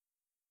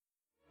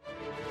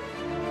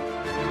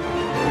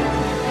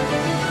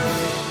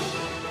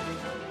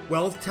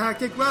Wealth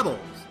Tactic Rebels,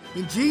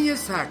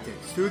 ingenious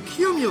tactics to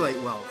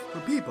accumulate wealth for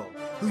people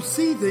who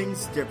see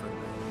things differently.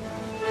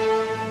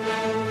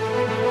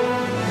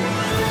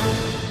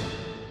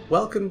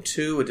 Welcome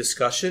to a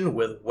discussion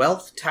with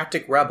Wealth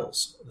Tactic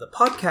Rebels, the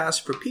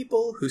podcast for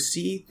people who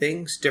see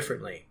things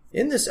differently.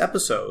 In this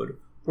episode,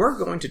 we're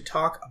going to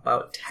talk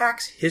about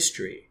tax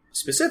history,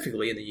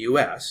 specifically in the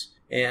U.S.,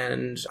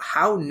 and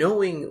how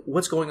knowing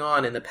what's going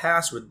on in the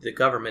past with the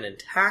government and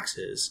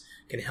taxes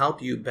can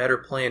help you better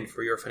plan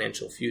for your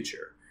financial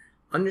future.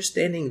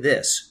 Understanding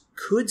this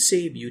could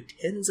save you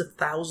tens of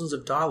thousands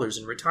of dollars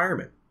in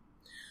retirement.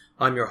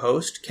 I'm your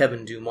host,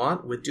 Kevin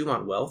Dumont with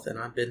Dumont Wealth, and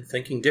I've been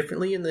thinking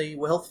differently in the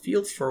wealth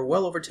field for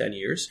well over 10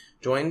 years,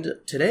 joined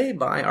today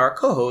by our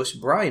co-host,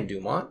 Brian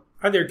Dumont.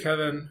 Hi there,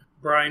 Kevin.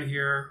 Brian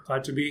here.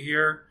 Glad to be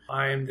here.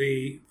 I am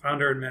the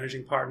founder and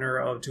managing partner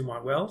of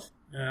Dumont Wealth,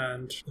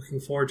 and looking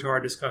forward to our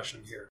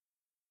discussion here.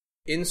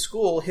 In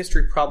school,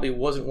 history probably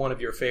wasn't one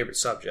of your favorite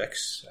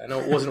subjects. I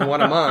know it wasn't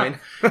one of mine.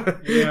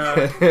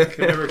 Yeah, could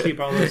never keep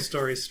all those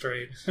stories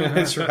straight.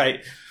 That's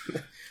right.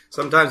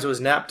 Sometimes it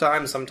was nap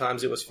time,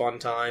 sometimes it was fun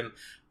time.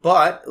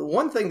 But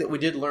one thing that we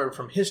did learn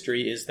from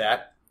history is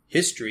that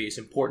history is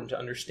important to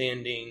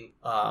understanding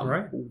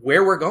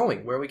where we're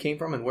going, where we came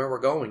from, and where we're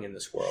going in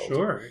this world.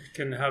 Sure. It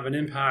can have an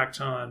impact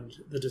on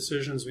the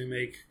decisions we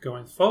make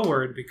going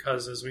forward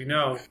because, as we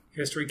know,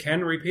 history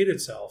can repeat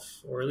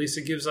itself, or at least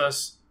it gives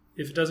us,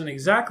 if it doesn't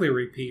exactly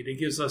repeat, it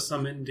gives us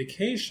some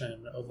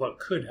indication of what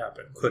could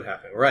happen. Could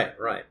happen, right.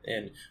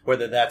 And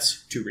whether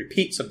that's to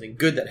repeat something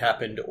good that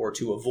happened or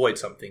to avoid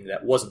something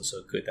that wasn't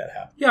so good that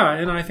happened. Yeah,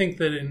 and I think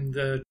that in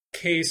the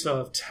case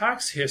of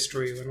tax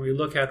history, when we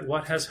look at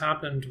what has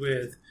happened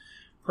with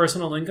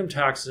personal income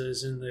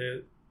taxes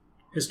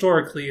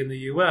historically in the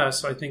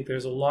U.S., I think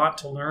there's a lot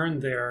to learn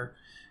there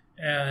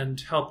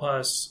and help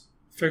us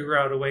figure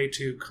out a way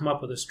to come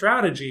up with a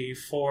strategy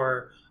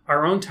for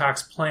our own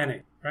tax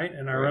planning, right?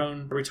 And our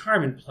own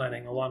retirement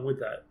planning along with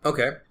that.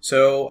 Okay,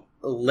 so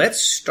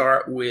let's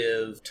start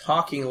with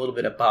talking a little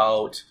bit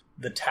about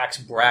the tax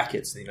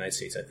brackets in the United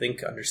States. I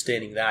think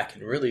understanding that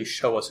can really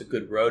show us a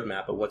good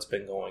roadmap of what's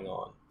been going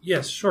on.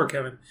 Yes, sure,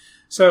 Kevin.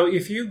 So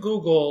if you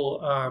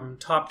Google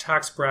top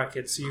tax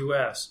brackets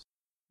U.S.,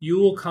 you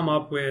will come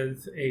up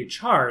with a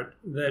chart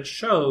that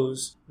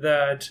shows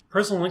that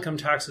personal income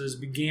taxes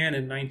began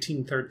in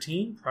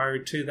 1913. Prior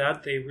to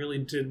that, they really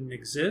didn't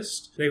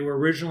exist. They were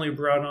originally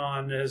brought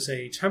on as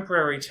a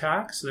temporary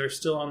tax. They're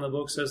still on the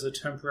books as a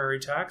temporary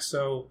tax.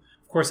 So,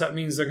 of course, that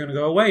means they're going to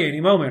go away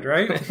any moment,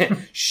 right?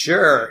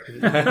 Sure.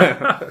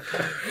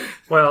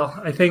 Well,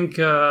 I think...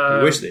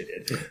 I wish they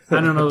did.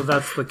 I don't know if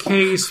that's the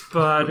case,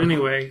 but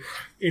anyway,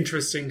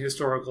 interesting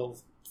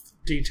historical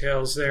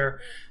details there.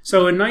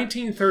 So in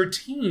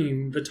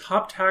 1913, the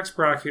top tax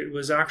bracket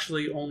was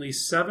actually only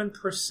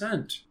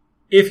 7%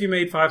 if you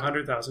made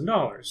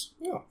 $500,000.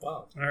 Oh,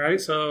 wow. All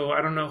right, so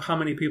I don't know how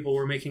many people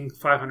were making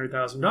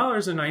 $500,000 in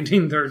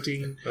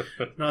 1913.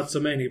 Not so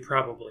many,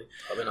 probably.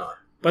 Probably not.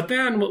 But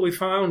then what we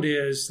found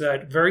is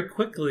that very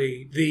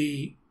quickly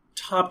the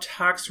top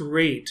tax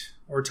rate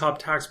or top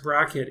tax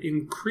bracket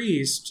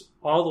increased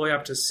all the way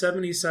up to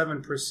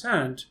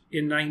 77%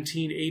 in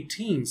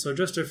 1918. So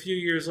just a few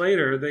years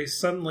later, they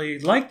suddenly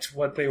liked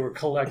what they were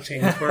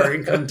collecting for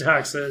income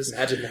taxes.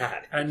 Imagine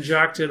that. And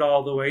jacked it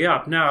all the way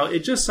up. Now, it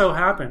just so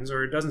happens,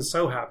 or it doesn't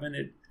so happen,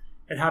 it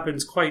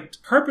happens quite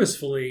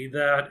purposefully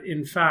that,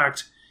 in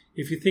fact,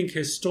 if you think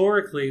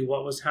historically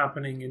what was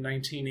happening in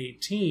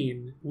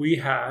 1918, we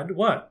had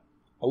what?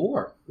 A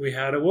war. We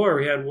had a war.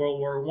 We had World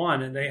War I,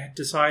 and they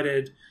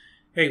decided,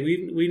 hey,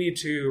 we need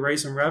to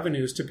raise some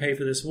revenues to pay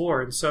for this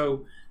war. And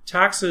so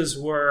taxes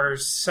were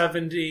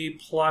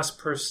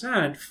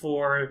 70+%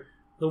 for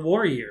the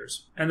war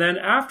years. And then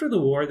after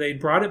the war, they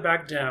brought it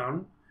back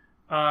down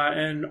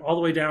and all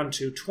the way down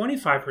to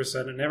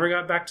 25%. It never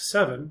got back to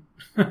 7,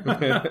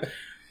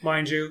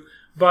 mind you.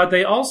 But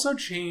they also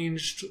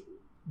changed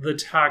the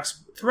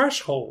tax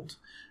threshold.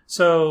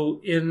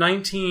 So in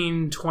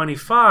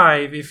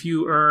 1925, if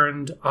you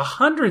earned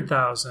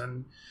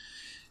 $100,000,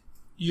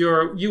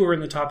 you were in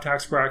the top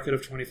tax bracket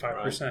of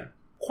 25%. Right.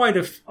 Quite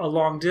a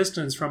long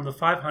distance from the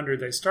 500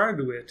 they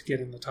started with to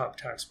get in the top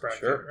tax bracket,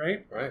 sure.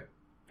 Right.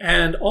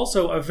 And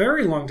also a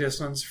very long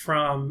distance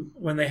from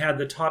when they had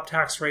the top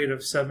tax rate of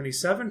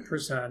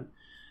 77%.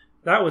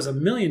 That was $1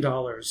 million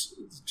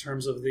in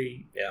terms of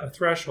the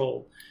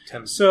threshold.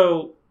 10.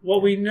 So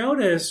what we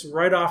notice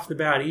right off the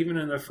bat, even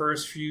in the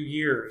first few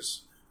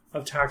years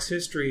of tax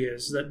history,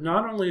 is that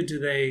not only do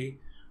they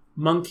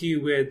monkey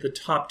with the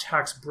top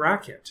tax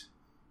bracket,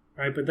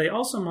 right, but they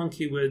also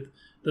monkey with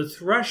the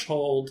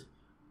threshold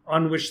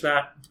on which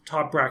that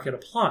top bracket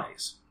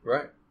applies.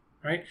 Right.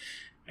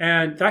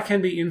 And that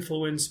can be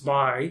influenced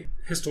by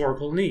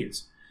historical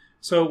needs.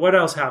 So what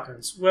else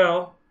happens?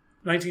 Well,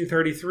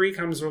 1933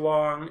 comes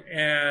along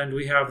and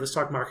we have the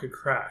stock market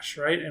crash,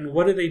 right? And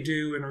what do they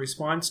do in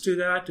response to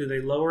that? Do they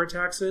lower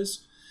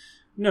taxes?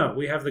 No,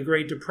 we have the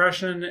Great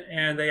Depression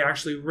and they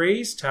actually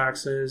raise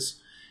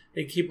taxes.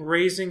 They keep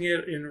raising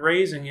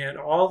it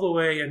all the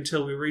way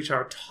until we reach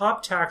our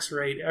top tax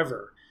rate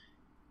ever.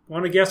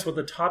 Want to guess what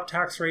the top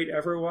tax rate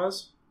ever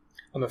was?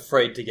 I'm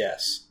afraid to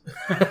guess.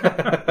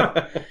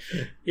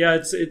 Yeah,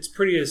 it's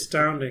pretty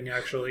astounding,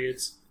 actually.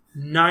 It's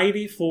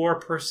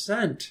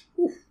 94%.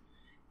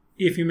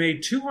 If you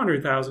made $200,000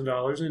 in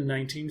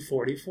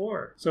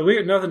 1944. So we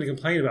had nothing to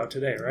complain about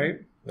today,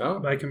 right? No.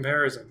 By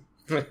comparison.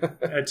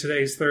 At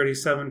today's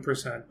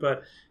 37%.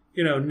 But,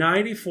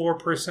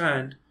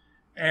 94%.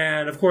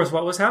 And, of course,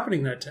 what was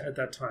happening at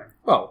that time?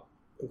 Well,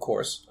 of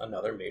course,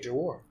 another major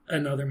war.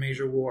 Another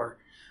major war.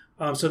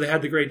 So they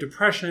had the Great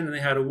Depression, and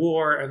they had a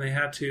war, and they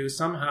had to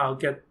somehow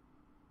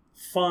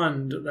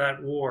fund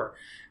that war.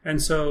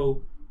 And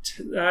so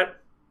that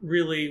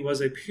really was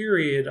a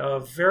period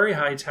of very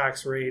high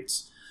tax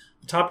rates.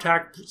 The top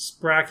tax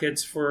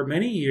brackets for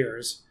many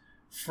years,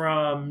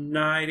 from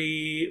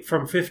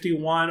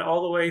 51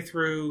 all the way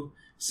through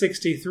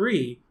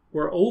 63,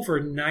 were over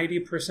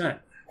 90%.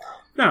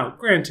 Now,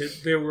 granted,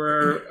 there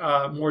were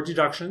more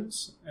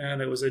deductions, and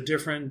it was a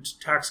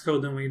different tax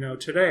code than we know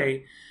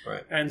today.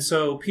 Right. And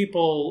so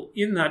people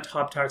in that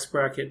top tax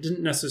bracket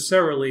didn't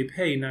necessarily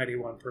pay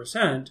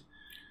 91%.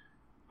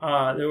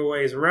 There were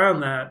ways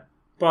around that,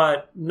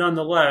 but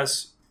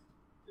nonetheless,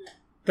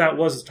 that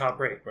was the top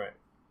rate. Right.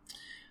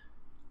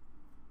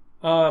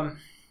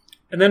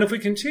 And then if we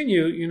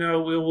continue,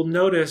 we will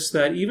notice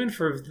that even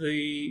for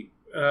the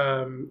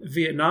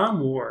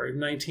Vietnam War in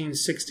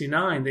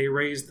 1969, they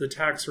raised the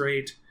tax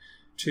rate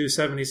to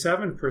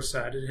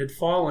 77%. It had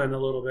fallen a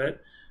little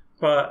bit,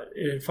 but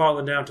it had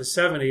fallen down to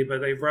 70,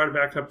 but they brought it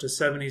back up to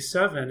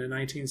 77 in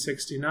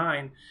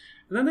 1969.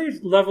 And then they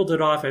leveled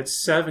it off at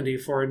 70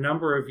 for a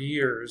number of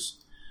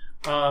years.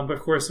 But of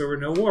course, there were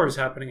no wars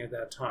happening at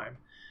that time.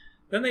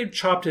 Then they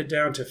chopped it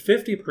down to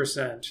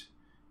 50%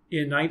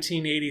 in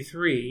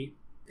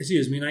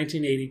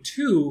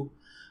 1982.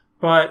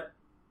 But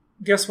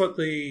guess what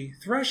the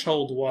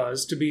threshold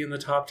was to be in the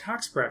top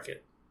tax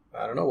bracket?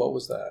 I don't know. What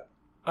was that?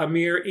 A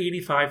mere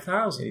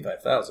 85,000.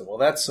 85,000. Well,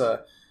 that's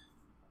a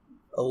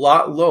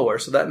lot lower.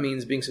 So that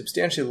means being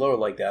substantially lower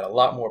like that, a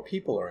lot more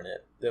people are in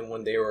it than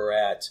when they were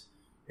at,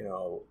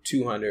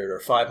 200 or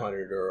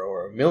 500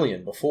 or a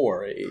million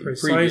before in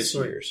previous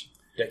years,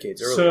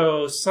 decades earlier.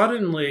 So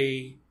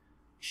suddenly,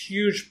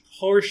 huge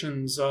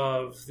portions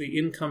of the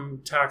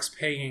income tax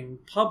paying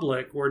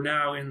public were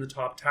now in the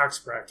top tax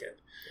bracket.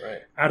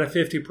 Right. At a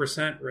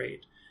 50%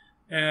 rate.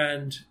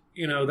 And,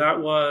 that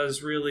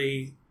was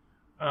really,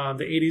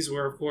 the 80s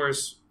were, of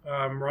course,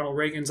 Ronald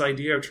Reagan's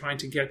idea of trying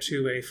to get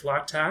to a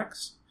flat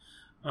tax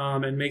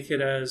and make it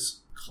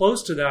as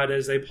close to that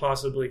as they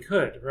possibly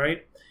could,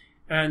 right?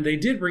 And they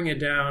did bring it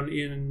down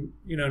in,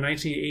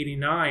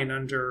 1989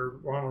 under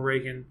Ronald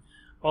Reagan,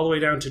 all the way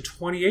down to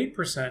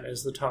 28%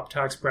 as the top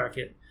tax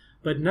bracket.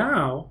 But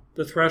now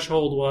the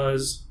threshold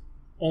was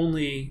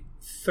only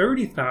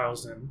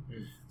 30,000.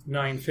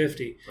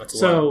 $950. That's a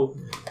so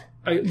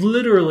lot.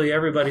 Literally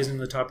everybody's in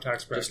the top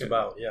tax bracket. Just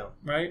about, yeah.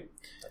 Right?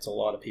 That's a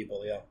lot of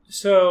people, yeah.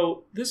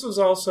 So this was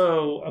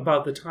also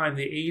about the time,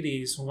 the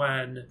 80s,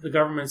 when the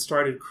government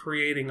started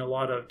creating a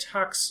lot of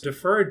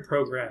tax-deferred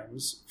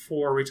programs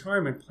for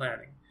retirement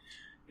planning.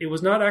 It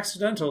was not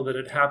accidental that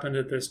it happened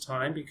at this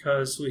time,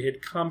 because we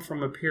had come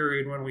from a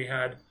period when we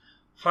had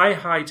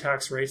high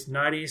tax rates,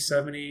 90,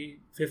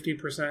 70,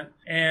 50%,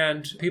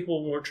 and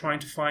people were trying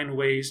to find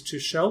ways to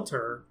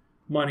shelter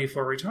money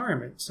for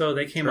retirement. So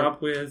they came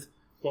up with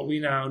what we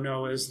now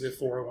know as the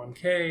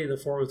 401k, the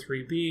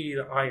 403b,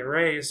 the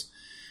IRAs,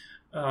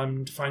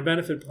 defined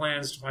benefit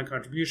plans, defined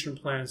contribution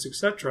plans,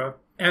 etc.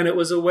 And it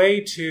was a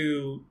way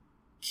to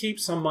keep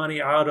some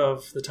money out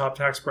of the top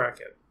tax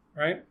bracket,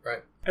 right?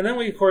 Right. And then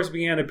we, of course,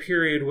 began a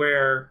period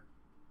where,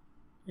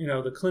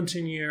 the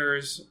Clinton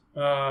years,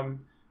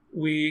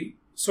 we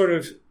sort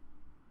of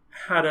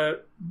had a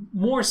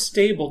more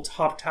stable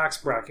top tax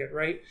bracket,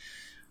 right?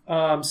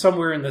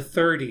 Somewhere in the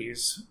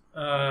 30s,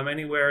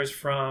 anywhere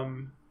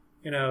from,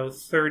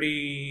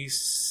 30,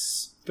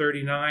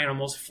 39,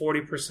 almost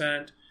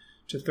 40%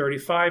 to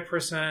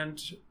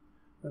 35%,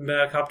 and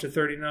back up to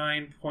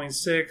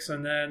 39.6,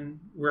 and then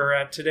we're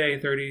at today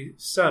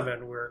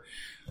 37.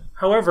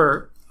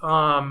 However,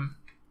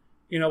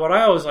 what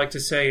I always like to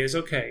say is,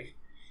 okay,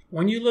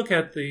 when you look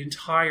at the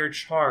entire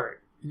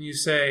chart and you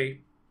say,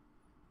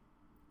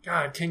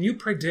 God, can you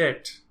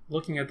predict,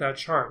 looking at that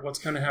chart, what's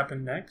going to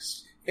happen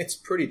next? It's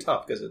pretty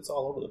tough because it's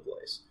all over the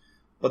place.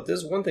 But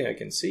there's one thing I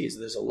can see is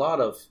there's a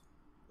lot of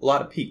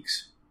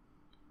peaks,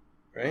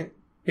 right?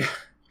 Yeah,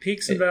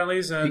 peaks and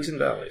valleys. Peaks and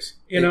valleys.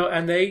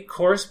 And they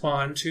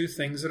correspond to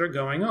things that are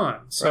going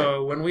on.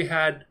 So when we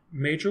had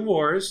major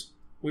wars,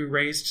 we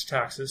raised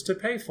taxes to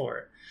pay for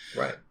it.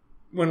 Right.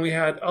 When we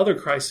had other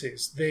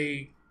crises,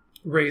 they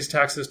raised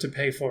taxes to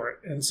pay for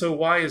it. And so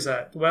why is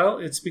that? Well,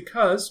 it's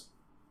because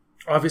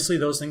obviously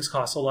those things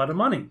cost a lot of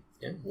money.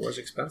 Yeah, war is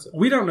expensive.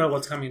 We don't know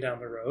what's coming down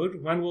the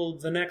road. When will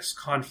the next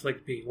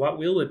conflict be? What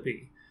will it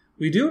be?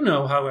 We do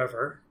know,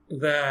 however,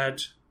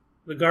 that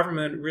the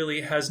government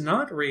really has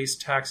not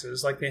raised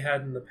taxes like they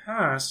had in the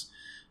past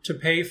to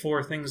pay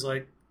for things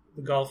like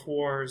the Gulf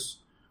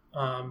Wars,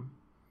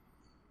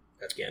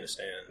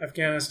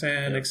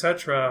 Afghanistan,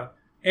 etc.,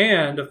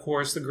 And, of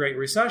course, the Great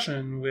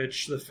Recession,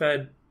 which the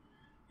Fed,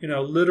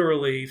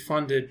 literally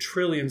funded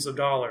trillions of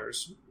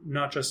dollars,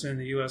 not just in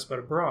the U.S., but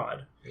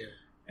abroad. Yeah.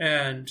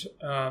 And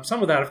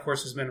some of that, of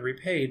course, has been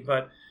repaid.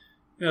 But,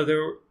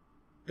 there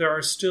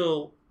are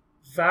still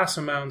vast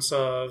amounts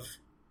of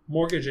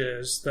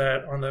mortgages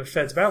that on the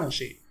Fed's balance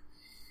sheet.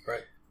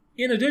 Right.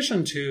 In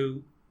addition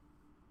to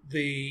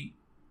the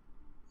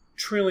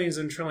trillions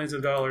and trillions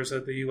of dollars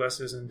that the U.S.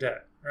 is in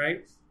debt,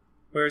 right?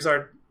 Whereas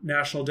our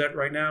national debt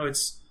right now,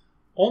 it's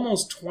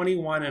almost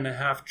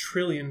 $21.5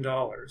 trillion,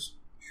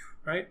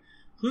 right?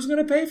 Who's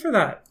going to pay for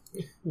that?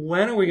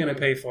 When are we going to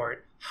pay for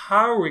it?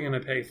 How are we going to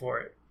pay for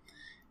it?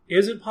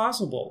 Is it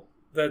possible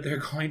that they're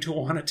going to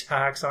want to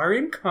tax our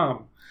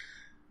income?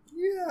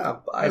 Yeah,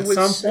 I At would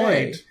some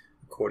say, point.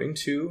 according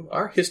to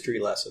our history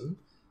lesson,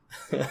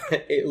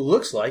 it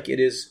looks like it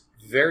is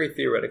very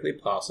theoretically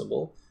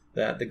possible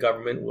that the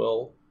government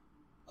will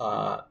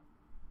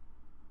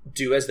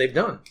do as they've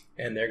done,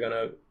 and they're going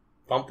to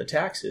bump the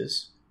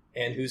taxes,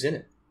 and who's in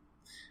it?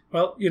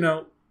 Well,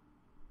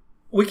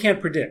 we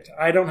can't predict.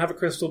 I don't have a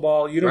crystal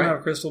ball. You don't Right. have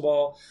a crystal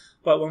ball.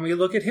 But when we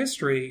look at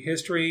history,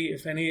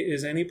 if any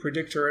is any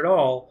predictor at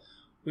all,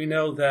 we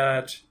know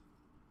that,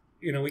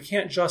 we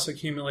can't just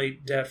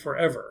accumulate debt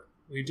forever.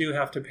 We do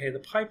have to pay the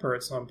piper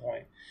at some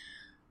point.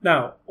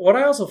 Now, what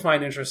I also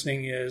find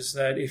interesting is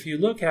that if you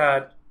look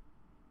at,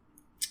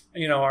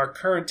 our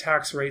current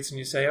tax rates and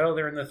you say, oh,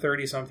 they're in the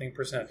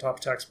 30-something% top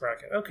tax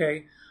bracket.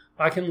 Okay,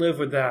 I can live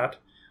with that.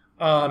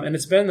 And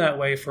it's been that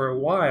way for a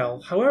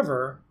while.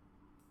 However,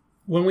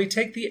 when we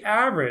take the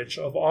average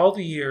of all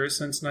the years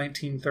since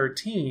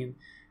 1913,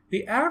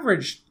 the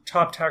average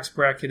top tax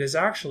bracket is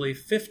actually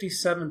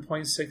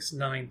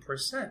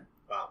 57.69%.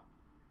 Wow.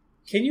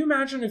 Can you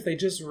imagine if they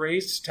just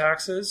raised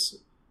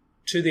taxes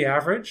to the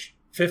average,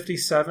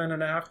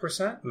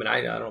 57.5%? I mean, I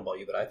don't know about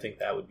you, but I think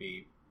that would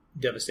be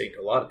devastating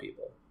to a lot of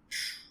people.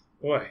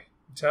 Boy, I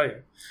tell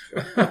you.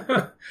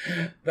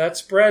 That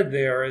spread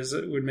there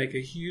would make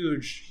a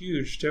huge,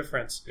 huge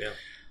difference. Yeah.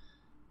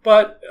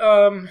 But,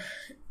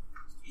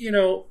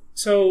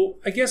 so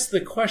I guess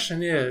the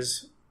question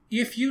is,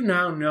 if you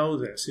now know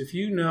this, if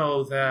you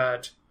know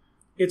that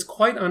it's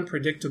quite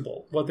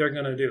unpredictable what they're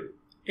going to do,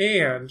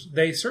 and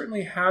they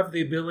certainly have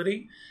the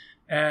ability,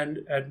 and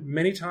at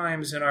many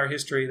times in our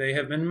history, they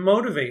have been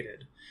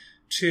motivated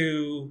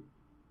to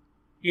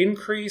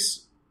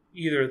increase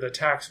either the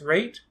tax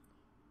rate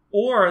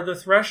or the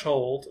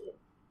threshold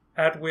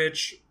at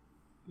which,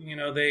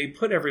 they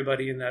put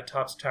everybody in that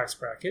top tax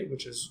bracket,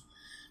 which is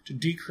to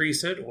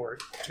decrease it or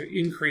to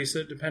increase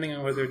it, depending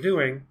on what they're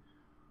doing.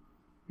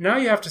 Now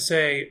you have to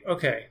say,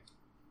 okay,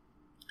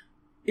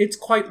 it's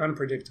quite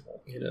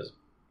unpredictable. It is.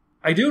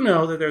 I do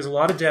know that there's a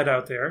lot of debt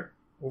out there,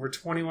 over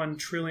 $21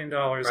 trillion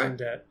Right. in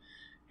debt,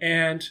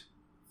 and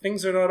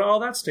things are not all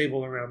that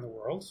stable around the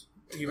world,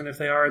 even if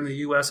they are in the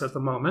U.S. at the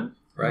moment.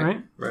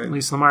 Right. At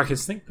least the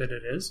markets think that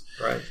it is.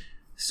 Right.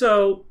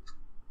 So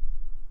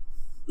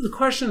the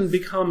question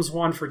becomes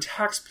one for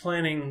tax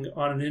planning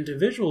on an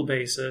individual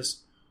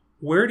basis.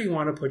 Where do you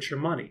want to put your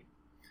money?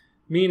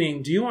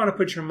 Meaning, do you want to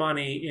put your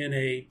money in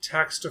a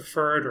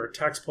tax-deferred or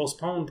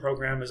tax-postponed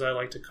program, as I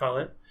like to call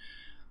it,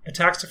 a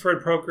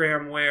tax-deferred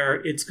program where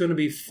it's going to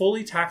be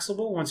fully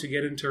taxable once you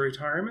get into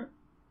retirement,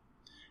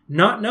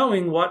 not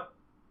knowing what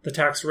the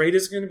tax rate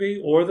is going to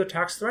be or the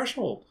tax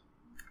threshold?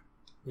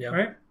 Yeah.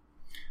 Right?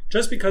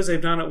 Just because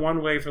they've done it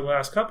one way for the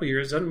last couple of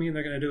years doesn't mean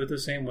they're going to do it the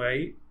same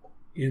way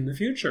in the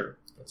future.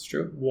 That's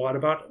true. What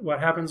about what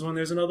happens when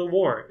there's another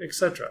war,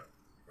 etc.?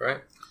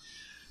 Right.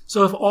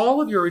 So if all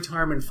of your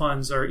retirement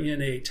funds are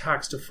in a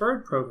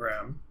tax-deferred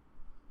program,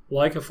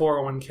 like a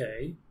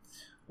 401k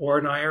or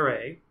an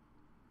IRA,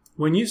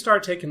 when you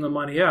start taking the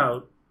money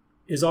out,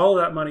 is all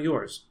of that money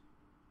yours?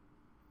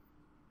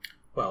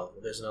 Well,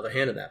 there's another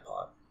hand in that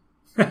pot.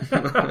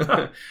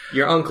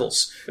 Your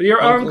uncle's.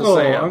 Your Uncle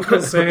Sam. Uncle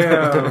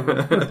Sam.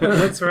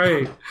 That's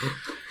right.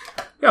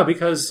 Yeah,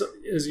 because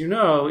as you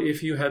know,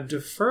 if you have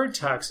deferred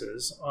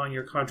taxes on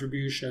your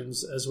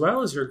contributions as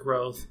well as your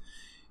growth,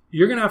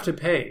 you're going to have to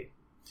pay.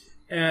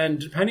 And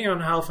depending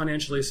on how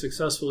financially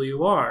successful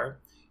you are,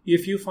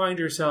 if you find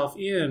yourself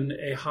in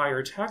a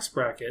higher tax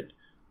bracket,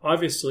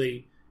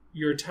 obviously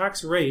your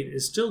tax rate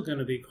is still going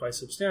to be quite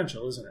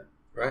substantial, isn't it?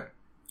 Right.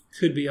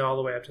 Could be all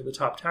the way up to the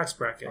top tax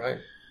bracket. Right.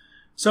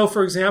 So,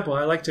 for example,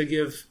 I like to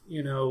give,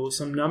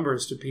 some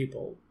numbers to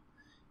people.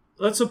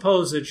 Let's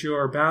suppose that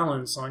your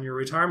balance on your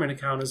retirement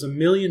account is $1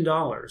 million,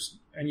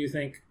 and you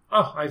think,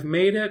 oh, I've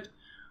made it.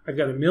 I've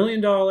got $1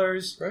 million.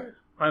 Right.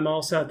 I'm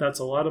all set. That's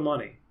a lot of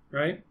money,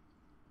 right?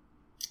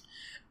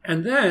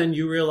 And then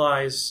you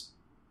realize,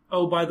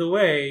 oh, by the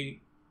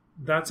way,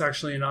 that's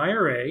actually an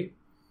IRA,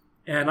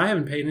 and I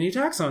haven't paid any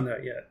tax on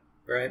that yet.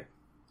 Right.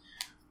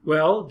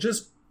 Well,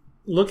 just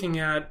looking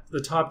at the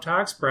top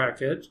tax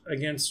bracket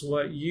against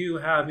what you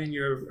have in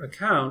your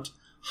account,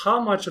 how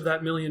much of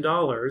that $1 million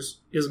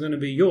is going to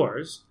be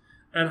yours,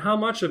 and how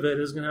much of it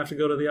is going to have to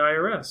go to the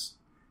IRS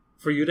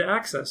for you to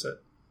access it?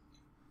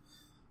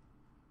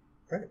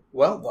 Right.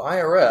 Well, the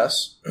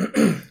IRS,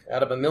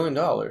 out of $1 million,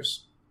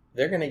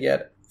 they're going to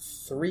get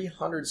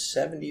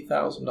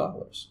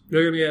 $370,000.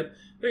 They're going to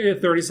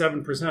get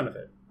 37% of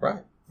it. Right.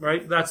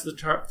 Right? That's the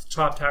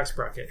top tax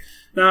bracket.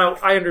 Now,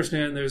 I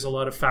understand there's a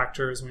lot of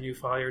factors when you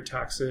file your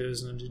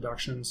taxes and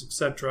deductions,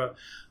 etc.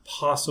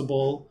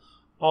 possible.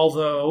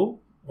 Although,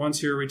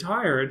 once you're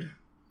retired...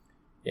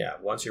 Yeah,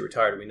 once you're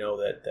retired, we know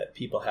that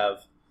people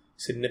have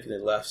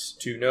significantly less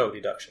to no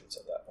deductions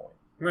at that point.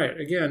 Right.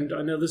 Again,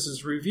 I know this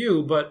is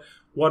review, but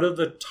what are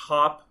the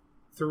top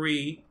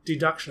 3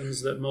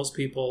 deductions that most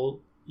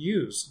people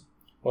use?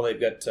 Well, they've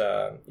got,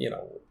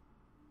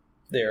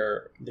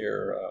 their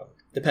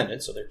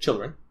dependents, so their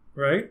children.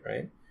 Right.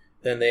 Right.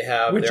 Then they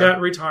have... Which at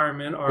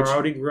retirement are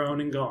already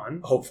grown and gone.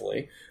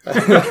 Hopefully.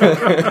 That's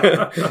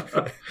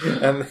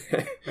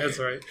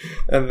right.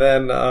 And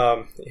then,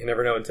 you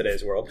never know in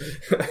today's world.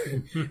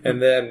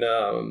 And then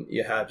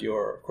you have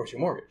of course, your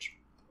mortgage.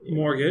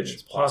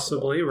 Mortgage,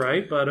 possibly,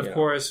 right? But of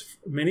course,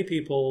 many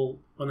people,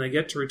 when they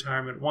get to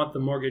retirement, want the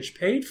mortgage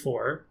paid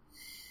for,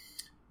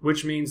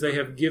 which means they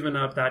have given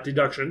up that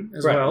deduction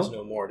as well. There's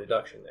no more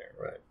deduction there,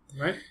 right?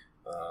 Right.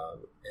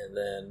 And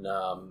then,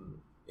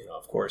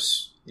 of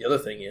course, the other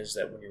thing is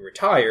that when you're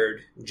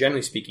retired,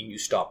 generally speaking, you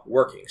stop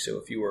working. So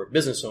if you were a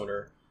business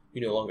owner,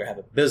 you no longer have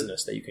a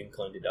business that you can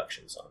claim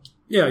deductions on.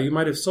 Yeah, you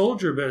might have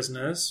sold your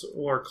business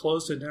or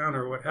closed it down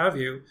or what have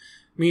you,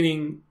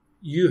 meaning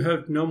you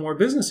have no more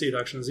business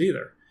deductions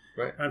either.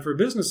 Right. And for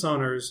business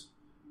owners,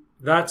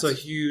 that's a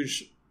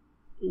huge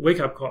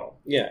wake-up call.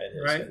 Yeah, it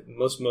is. Right?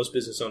 Most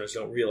business owners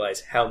don't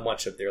realize how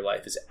much of their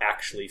life is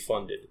actually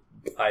funded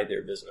by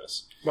their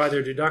business. By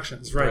their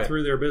deductions, right,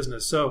 through their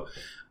business. So,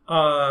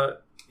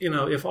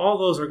 if all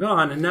those are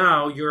gone and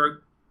now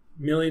your $1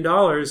 million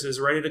is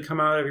ready to come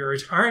out of your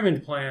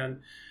retirement plan,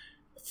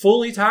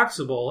 fully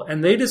taxable,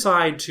 and they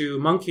decide to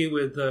monkey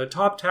with the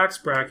top tax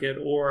bracket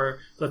or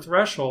the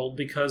threshold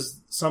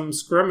because some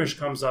skirmish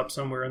comes up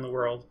somewhere in the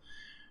world,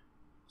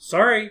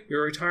 sorry,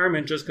 your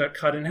retirement just got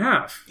cut in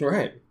half.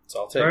 Right. That's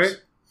all it takes.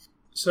 Right?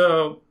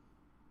 So,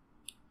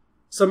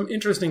 some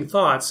interesting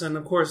thoughts. And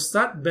of course,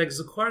 that begs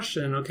the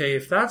question, okay,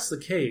 if that's the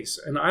case,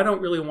 and I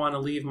don't really want to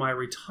leave my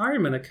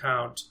retirement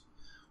account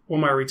or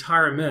my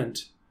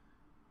retirement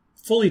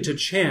fully to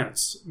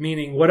chance,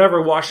 meaning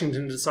whatever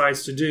Washington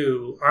decides to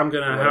do, I'm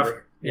going to have,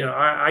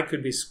 I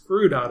could be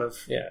screwed out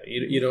of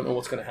you don't know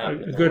what's going to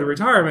happen. A good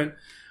retirement.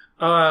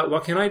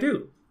 What can I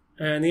do?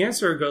 And the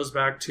answer goes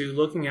back to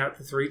looking at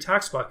the 3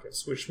 tax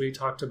buckets, which we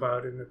talked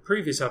about in the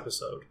previous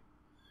episode.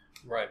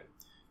 Right.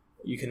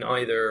 You can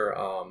either,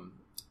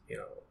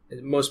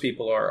 most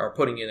people are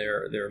putting in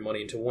their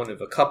money into one of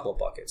a couple of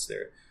buckets.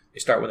 They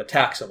start with a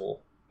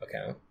taxable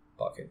account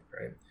bucket,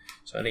 right?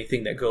 So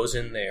anything that goes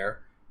in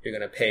there, you're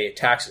going to pay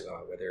taxes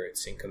on, whether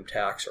it's income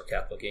tax or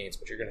capital gains,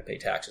 but you're going to pay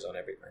taxes on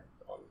everything,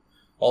 on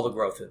all the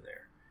growth in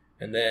there.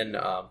 And then,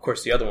 of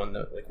course, the other one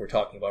that like we're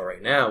talking about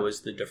right now is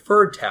the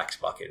deferred tax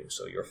bucket.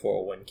 So your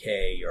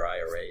 401k, your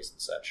IRAs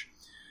and such.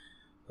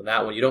 On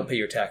that one, you don't pay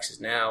your taxes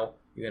now.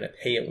 You're going to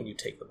pay it when you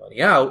take the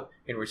money out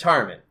in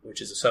retirement,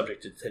 which is the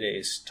subject of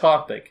today's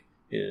topic,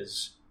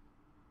 is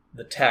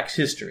the tax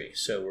history.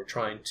 So we're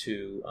trying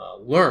to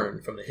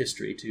learn from the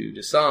history to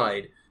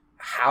decide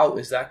how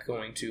is that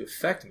going to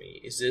affect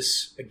me? Is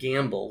this a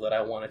gamble that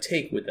I want to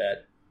take with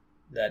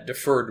that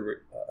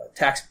deferred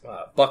tax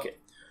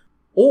bucket?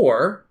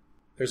 Or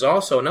there's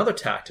also another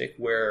tactic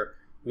where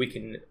we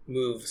can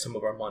move some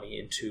of our money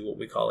into what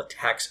we call a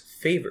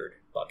tax-favored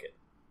bucket.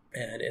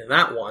 And in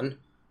that one,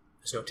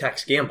 there's no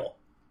tax gamble.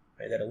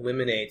 Right? That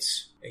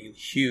eliminates a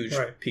huge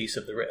piece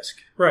of the risk.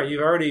 Right.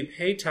 You've already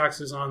paid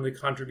taxes on the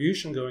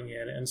contribution going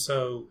in, and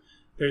so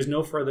there's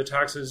no further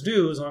taxes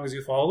due as long as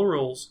you follow the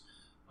rules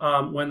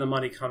when the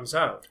money comes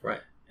out. Right.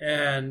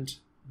 And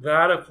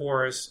that, of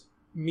course,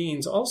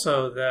 means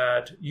also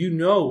that you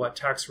know what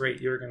tax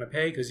rate you're going to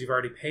pay because you've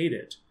already paid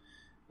it.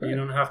 Right. You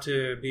don't have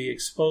to be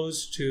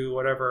exposed to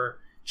whatever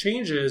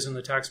changes in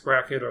the tax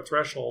bracket or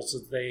thresholds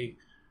that they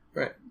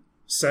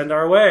send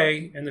our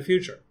way in the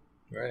future.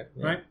 Right.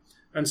 Yeah. Right.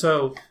 And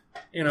so,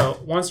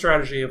 one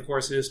strategy, of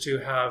course, is to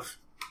have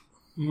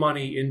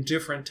money in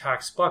different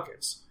tax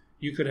buckets.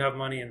 You could have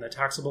money in the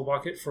taxable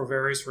bucket for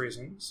various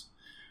reasons.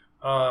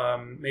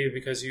 Maybe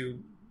because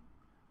you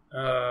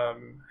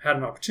had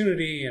an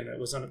opportunity and it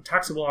was a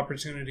taxable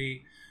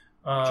opportunity.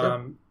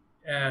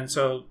 And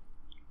so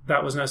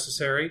that was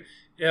necessary.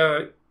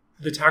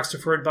 The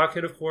tax-deferred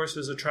bucket, of course,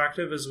 is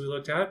attractive, as we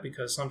looked at,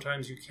 because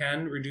sometimes you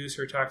can reduce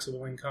your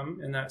taxable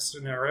income in that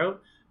scenario.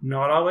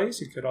 Not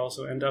always. You could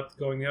also end up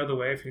going the other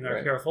way if you're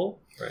not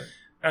careful. Right.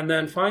 And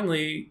then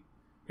finally,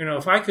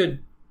 if I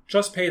could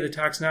just pay the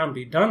tax now and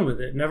be done with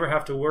it, never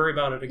have to worry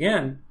about it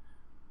again,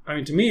 I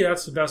mean, to me,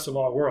 that's the best of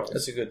all worlds.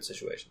 That's a good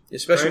situation,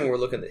 especially when we're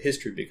looking at the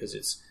history,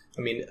 because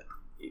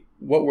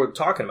what we're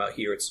talking about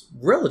here, it's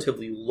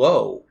relatively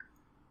low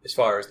as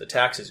far as the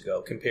taxes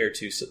go compared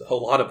to a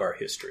lot of our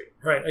history.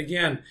 Right.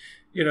 Again,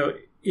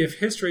 if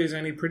history is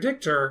any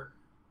predictor,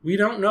 we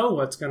don't know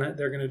what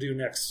they're going to do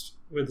next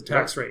with the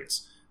tax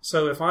rates.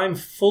 So if I'm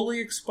fully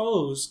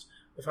exposed,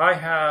 if I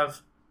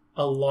have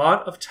a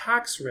lot of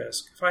tax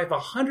risk, if I have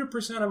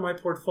 100% of my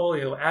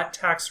portfolio at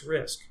tax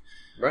risk,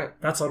 right,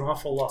 that's an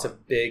awful lot. It's a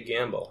big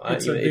gamble.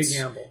 It's a big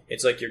gamble.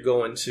 It's like you're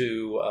going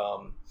to,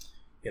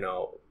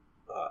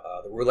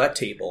 the roulette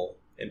table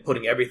and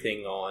putting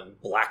everything on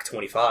black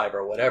 25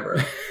 or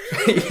whatever.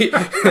 You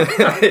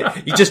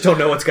just don't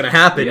know what's going to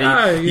happen.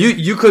 Yeah,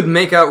 you could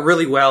make out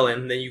really well,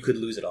 and then you could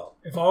lose it all.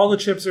 If all the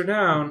chips are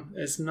down,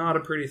 it's not a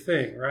pretty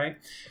thing, right?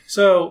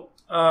 So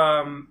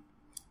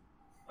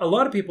a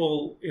lot of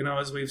people,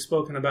 as we've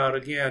spoken about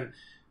again,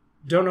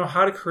 don't know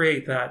how to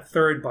create that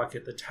third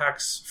bucket, the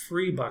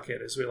tax-free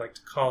bucket, as we like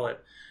to call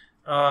it.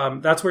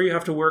 That's where you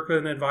have to work with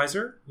an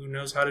advisor who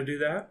knows how to do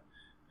that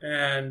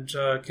and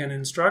can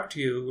instruct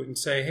you and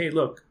say, hey,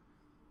 look,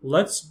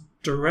 let's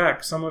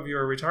direct some of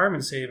your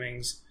retirement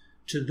savings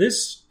to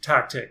this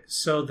tactic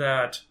so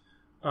that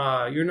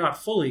you're not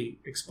fully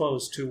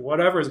exposed to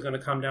whatever is going to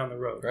come down the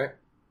road, right,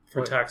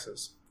 for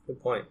taxes.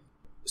 Good point.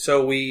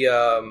 So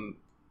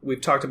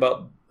we've talked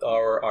about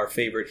our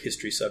favorite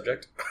history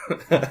subject,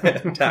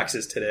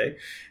 taxes today,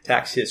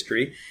 tax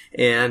history.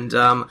 And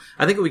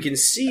I think we can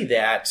see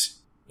that,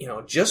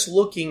 just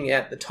looking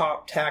at the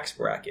top tax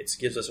brackets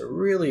gives us a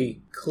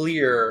really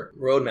clear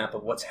roadmap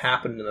of what's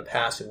happened in the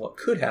past and what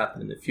could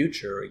happen in the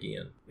future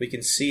again. We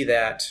can see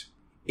that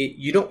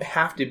you don't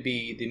have to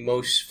be the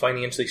most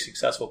financially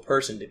successful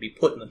person to be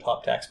put in the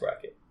top tax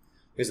bracket,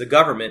 because the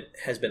government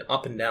has been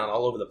up and down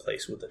all over the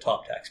place with the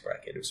top tax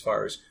bracket as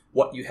far as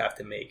what you have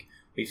to make.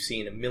 We've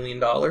seen $1 million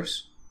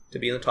to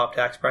be in the top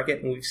tax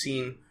bracket, and we've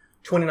seen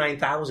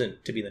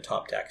 $29,000 to be in the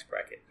top tax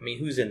bracket. I mean,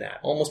 who's in that?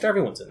 Almost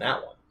everyone's in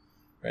that one,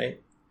 right?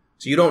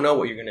 So you don't know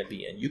what you're going to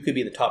be in. You could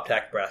be in the top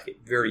tax bracket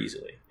very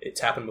easily.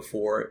 It's happened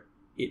before.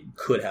 It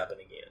could happen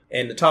again.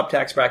 And the top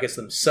tax brackets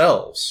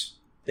themselves,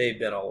 they've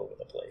been all over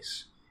the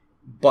place.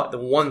 But the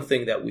one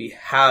thing that we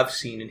have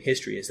seen in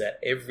history is that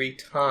every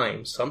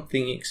time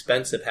something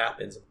expensive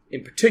happens,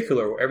 in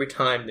particular, every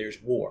time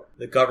there's war,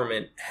 the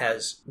government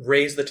has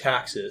raised the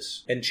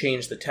taxes and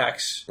changed the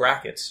tax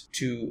brackets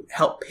to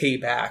help pay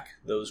back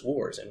those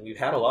wars. And we've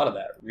had a lot of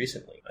that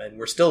recently. And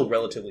we're still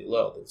relatively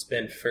low. It's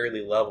been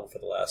fairly level for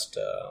the last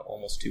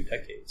almost 2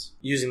 decades.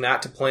 Using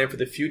that to plan for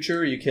the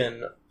future, you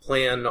can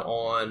plan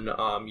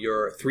on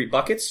your 3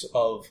 buckets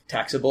of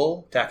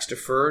taxable, tax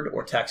deferred,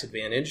 or tax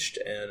advantaged.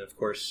 And of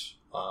course,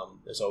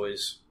 as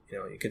always,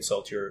 you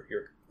consult your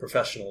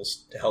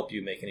professionals to help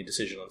you make any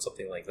decision on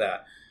something like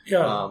that.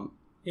 Yeah.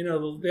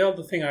 The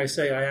other thing I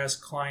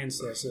ask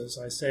clients this is,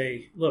 I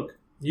say, look,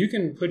 you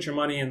can put your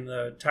money in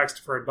the tax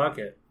deferred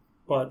bucket,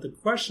 but the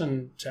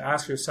question to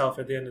ask yourself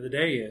at the end of the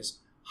day is,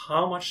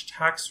 how much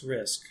tax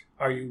risk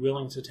are you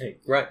willing to take?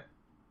 Right.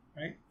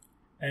 Right.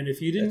 And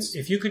if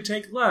you could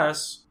take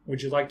less,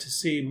 would you like to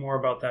see more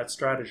about that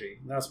strategy?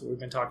 And that's what we've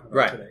been talking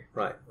about today.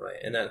 Right.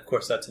 And then, of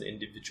course, that's an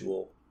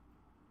individual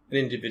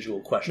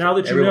question. Now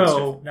that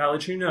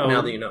you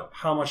know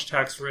how much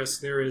tax risk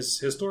there is,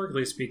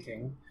 historically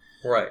speaking,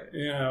 right?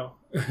 I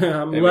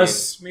don't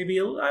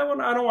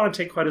want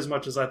to take quite as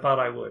much as I thought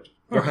I would.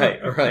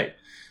 Right.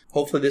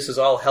 Hopefully, this has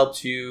all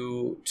helped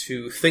you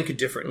to think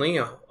differently.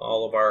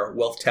 All of our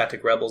wealth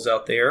tactic rebels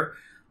out there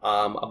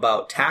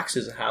about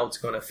taxes and how it's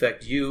going to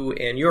affect you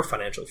and your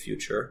financial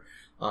future.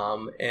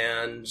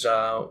 And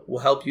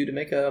will help you to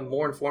make a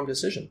more informed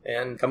decision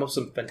and come up with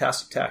some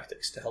fantastic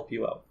tactics to help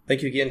you out.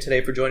 Thank you again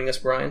today for joining us,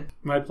 Brian.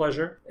 My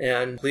pleasure.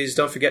 And please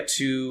don't forget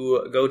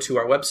to go to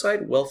our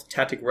website,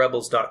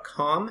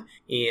 wealthtacticrebels.com,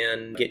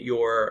 and get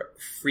your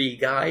free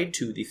guide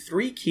to the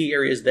 3 key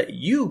areas that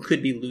you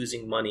could be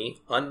losing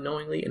money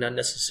unknowingly and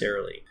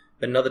unnecessarily.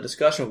 Another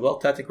discussion with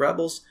Wealth Tactic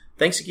Rebels.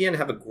 Thanks again and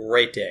have a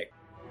great day.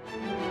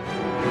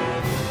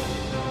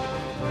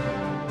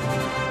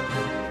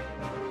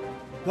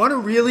 Want to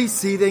really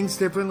see things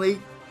differently?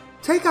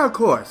 Take our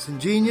course,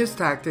 Ingenious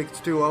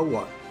Tactics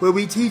 201, where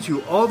we teach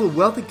you all the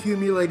wealth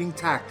accumulating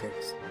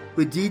tactics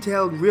with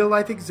detailed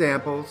real-life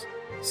examples.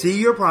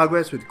 See your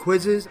progress with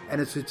quizzes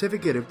and a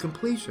certificate of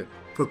completion.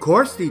 For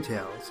course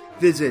details,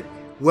 visit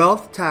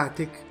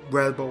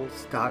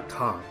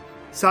wealthtacticrebels.com.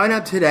 Sign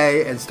up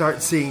today and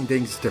start seeing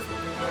things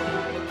differently.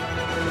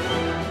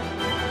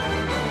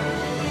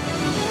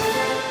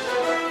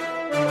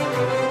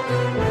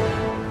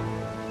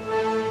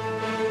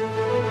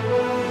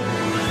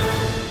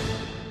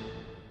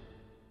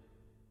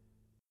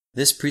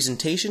 This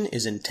presentation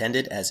is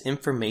intended as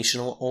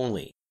informational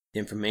only. The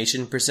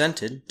information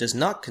presented does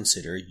not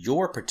consider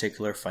your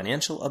particular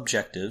financial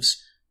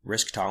objectives,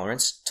 risk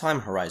tolerance, time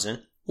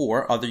horizon,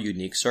 or other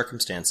unique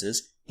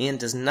circumstances, and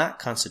does not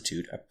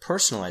constitute a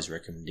personalized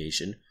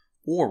recommendation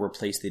or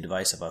replace the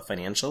advice of a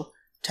financial,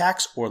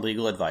 tax, or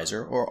legal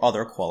advisor or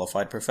other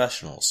qualified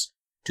professionals.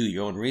 Do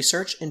your own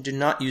research and do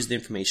not use the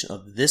information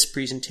of this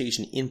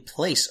presentation in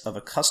place of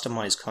a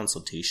customized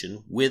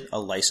consultation with a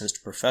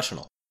licensed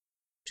professional.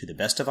 To the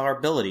best of our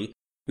ability,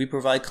 we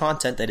provide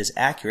content that is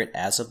accurate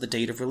as of the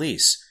date of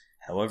release.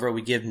 However,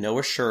 we give no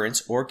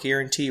assurance or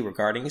guarantee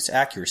regarding its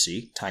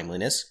accuracy,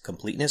 timeliness,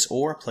 completeness,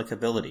 or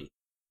applicability.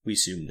 We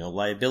assume no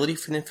liability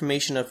for the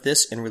information of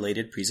this and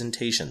related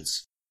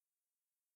presentations.